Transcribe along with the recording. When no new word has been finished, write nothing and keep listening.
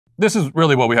this is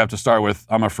really what we have to start with,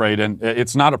 I'm afraid, and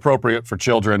it's not appropriate for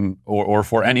children or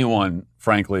for anyone,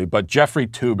 frankly, but Jeffrey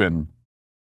Toobin,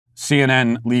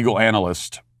 CNN legal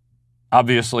analyst,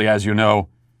 obviously, as you know,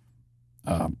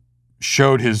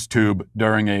 showed his tube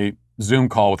during a Zoom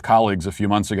call with colleagues a few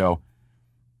months ago.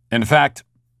 In fact,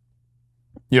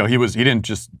 he didn't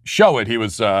just show it, he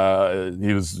was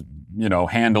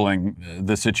handling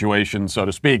the situation, so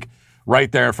to speak,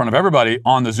 right there in front of everybody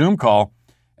on the Zoom call.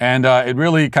 And it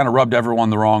really kind of rubbed everyone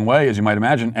the wrong way, as you might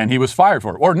imagine. And he was fired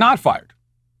for it, or not fired.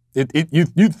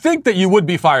 You'd think that you would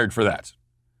be fired for that.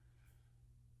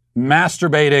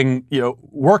 Masturbating,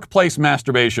 workplace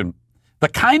masturbation. The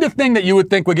kind of thing that you would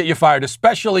think would get you fired,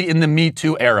 especially in the Me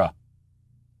Too era.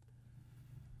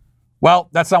 Well,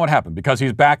 that's not what happened, because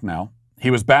he's back now.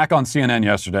 He was back on CNN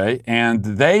yesterday, and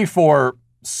they, for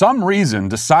some reason,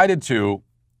 decided to,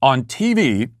 on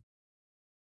TV,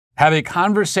 have a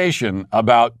conversation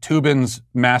about Toobin's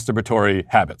masturbatory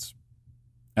habits.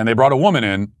 And they brought a woman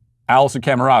in, Allison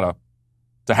Camerata,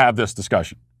 to have this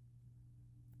discussion.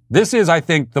 This is, I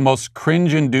think, the most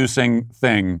cringe-inducing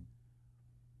thing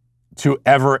to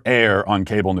ever air on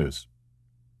cable news.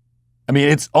 I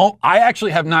mean, I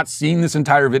actually have not seen this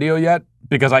entire video yet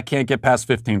because I can't get past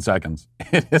 15 seconds.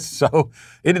 It is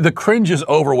the cringe is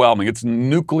overwhelming. It's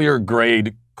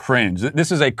nuclear-grade cringe.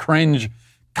 This is a cringe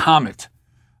comet.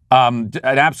 An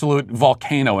absolute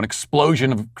volcano, an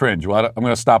explosion of cringe. Well, I'm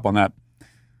going to stop on that. I'm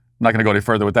not going to go any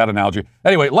further with that analogy.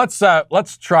 Anyway, let's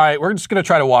try. We're just going to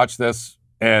try to watch this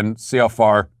and see how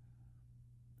far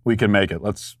we can make it.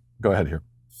 Let's go ahead here.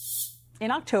 In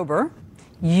October,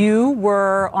 you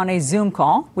were on a Zoom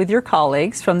call with your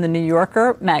colleagues from the New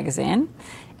Yorker magazine.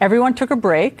 Everyone took a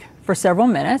break for several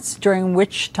minutes, during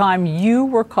which time you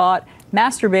were caught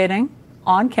masturbating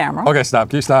on camera. Okay, stop.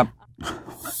 Can you stop?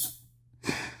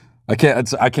 I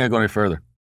can't go any further.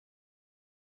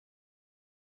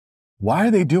 Why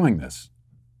are they doing this?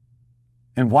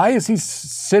 And why is he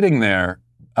sitting there?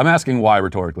 I'm asking why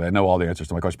rhetorically. I know all the answers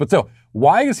to my question. But still,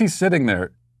 why is he sitting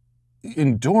there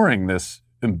enduring this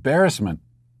embarrassment?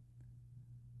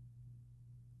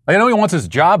 I know he wants his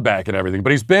job back and everything,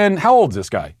 but how old is this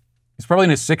guy? He's probably in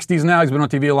his 60s now. He's been on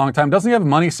TV a long time. Doesn't he have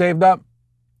money saved up?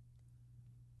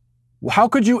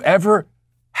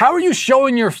 How are you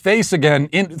showing your face again?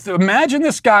 Imagine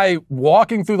this guy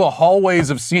walking through the hallways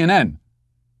of CNN.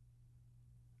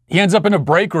 He ends up in a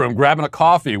break room grabbing a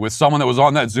coffee with someone that was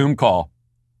on that Zoom call.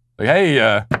 Like,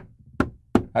 hey,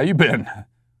 how you been?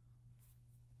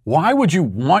 Why would you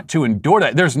want to endure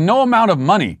that? There's no amount of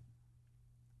money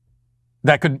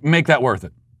that could make that worth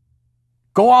it.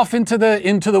 Go off into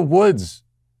the woods,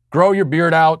 grow your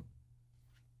beard out.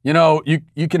 You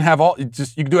can have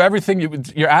you can do everything.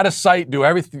 You're out of sight. Do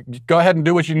everything. Go ahead and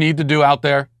do what you need to do out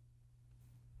there,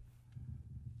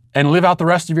 and live out the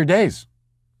rest of your days.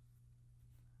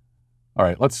 All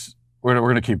right, we're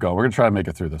gonna keep going. We're gonna try to make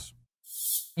it through this.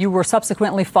 You were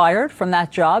subsequently fired from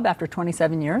that job after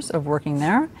 27 years of working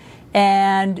there,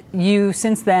 and you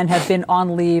since then have been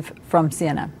on leave from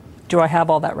CNN. Do I have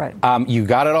all that right? You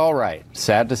got it all right.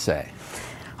 Sad to say.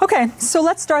 Okay, so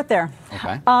let's start there.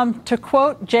 Okay. To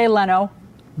quote Jay Leno,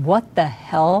 what the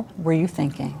hell were you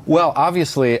thinking? Well,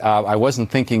 obviously, I wasn't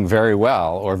thinking very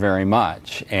well or very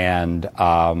much, and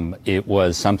it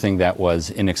was something that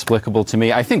was inexplicable to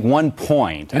me. I think one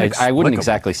point, I wouldn't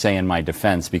exactly say in my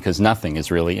defense, because nothing is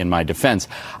really in my defense.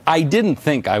 I didn't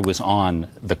think I was on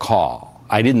the call.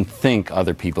 I didn't think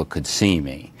other people could see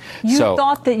me. You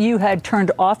thought that you had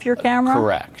turned off your camera?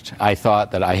 Correct. I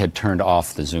thought that I had turned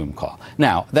off the Zoom call.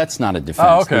 Now, that's not a defense.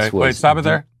 Oh, okay. Wait, stop it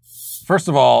there. First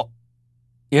of all,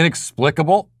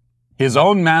 inexplicable. His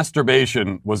own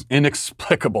masturbation was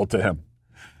inexplicable to him.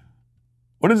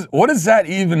 What does that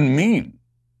even mean?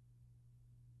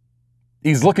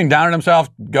 He's looking down at himself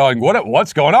going,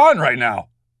 what's going on right now?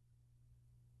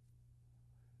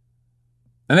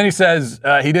 And then he says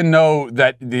he didn't know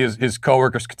that his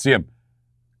coworkers could see him.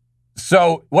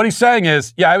 So what he's saying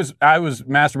is, yeah, I was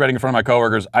masturbating in front of my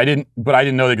coworkers. But I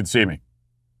didn't know they could see me.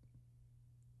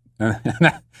 And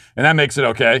that makes it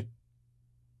okay.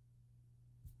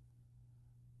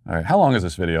 All right, how long is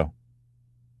this video?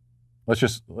 Let's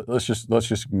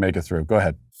just make it through. Go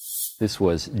ahead. This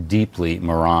was deeply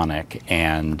moronic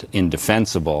and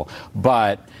indefensible,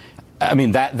 but I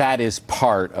mean that is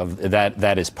part of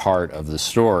the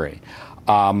story.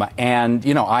 And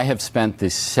I have spent the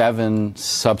 7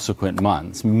 subsequent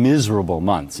months, miserable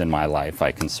months in my life,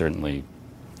 I can certainly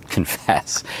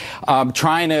confess.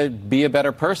 Trying to be a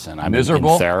better person. I'm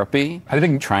miserable. in therapy. How do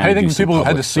you think people who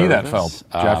had to see that felt,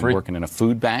 Jeffrey? Working in a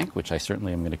food bank, which I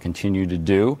certainly am going to continue to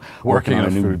do. Working on a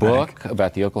new book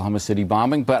about the Oklahoma City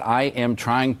bombing. But I am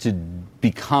trying to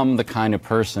become the kind of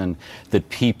person that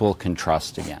people can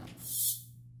trust again.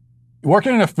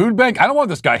 Working in a food bank? I don't want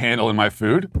this guy handling my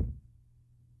food.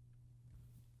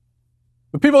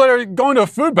 The people that are going to a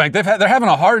food bank, they're having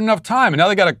a hard enough time, and now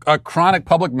they got a chronic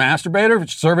public masturbator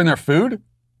serving their food?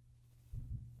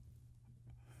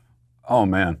 Oh,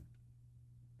 man.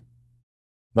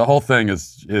 The whole thing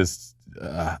is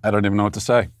I don't even know what to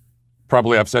say.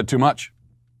 Probably I've said too much,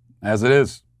 as it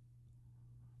is.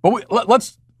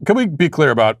 But can we be clear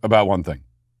about one thing?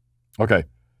 Okay.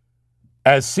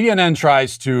 As CNN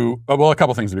tries to, a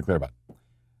couple things to be clear about.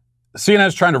 CNN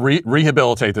is trying to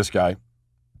rehabilitate this guy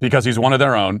because he's one of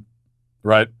their own,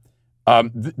 right?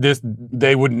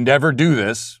 They would never do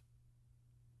this,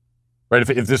 right?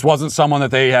 If this wasn't someone that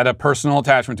they had a personal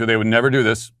attachment to, they would never do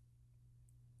this.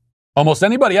 Almost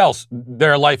anybody else,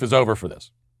 their life is over for this.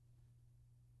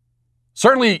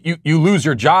 Certainly, you lose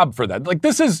your job for that. Like,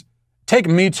 this is, take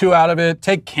Me Too out of it,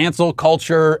 take cancel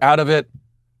culture out of it.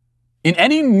 In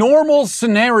any normal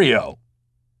scenario,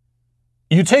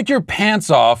 you take your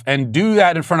pants off and do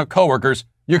that in front of coworkers,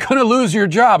 you're going to lose your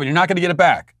job and you're not going to get it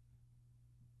back.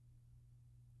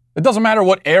 It doesn't matter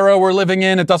what era we're living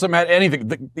in. It doesn't matter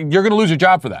anything. You're going to lose your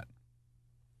job for that.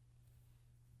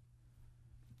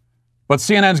 But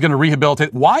CNN is going to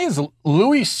rehabilitate. Why is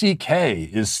Louis C.K.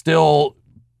 is still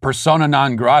persona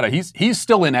non grata? He's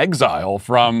still in exile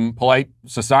from polite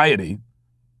society.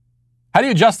 How do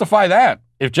you justify that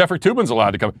if Jeffrey Toobin's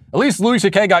allowed to come? At least Louis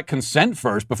C.K. got consent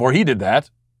first before he did that.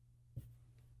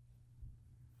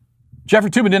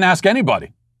 Jeffrey Toobin didn't ask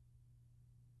anybody.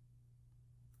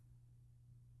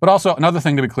 But also, another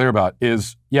thing to be clear about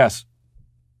is, yes,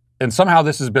 and somehow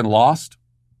this has been lost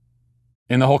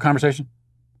in the whole conversation.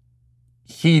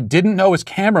 He didn't know his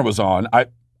camera was on.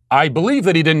 I believe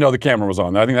that he didn't know the camera was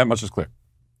on. I think that much is clear.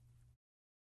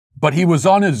 But he was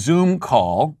on a Zoom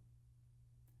call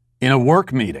in a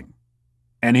work meeting,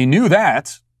 and he knew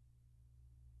that.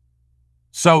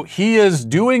 So he is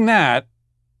doing that.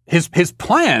 His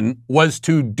plan was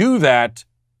to do that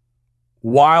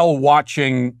while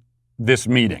watching this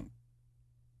meeting,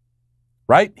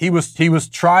 right? He was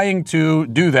trying to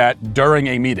do that during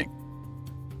a meeting.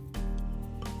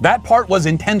 That part was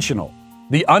intentional.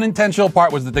 The unintentional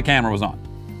part was that the camera was on.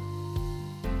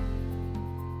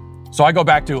 So I go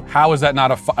back to, how is that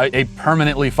not a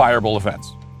permanently fireable offense?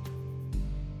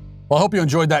 Well, I hope you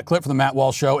enjoyed that clip from the Matt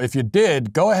Walsh Show. If you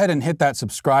did, go ahead and hit that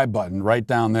subscribe button right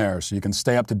down there so you can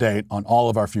stay up to date on all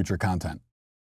of our future content.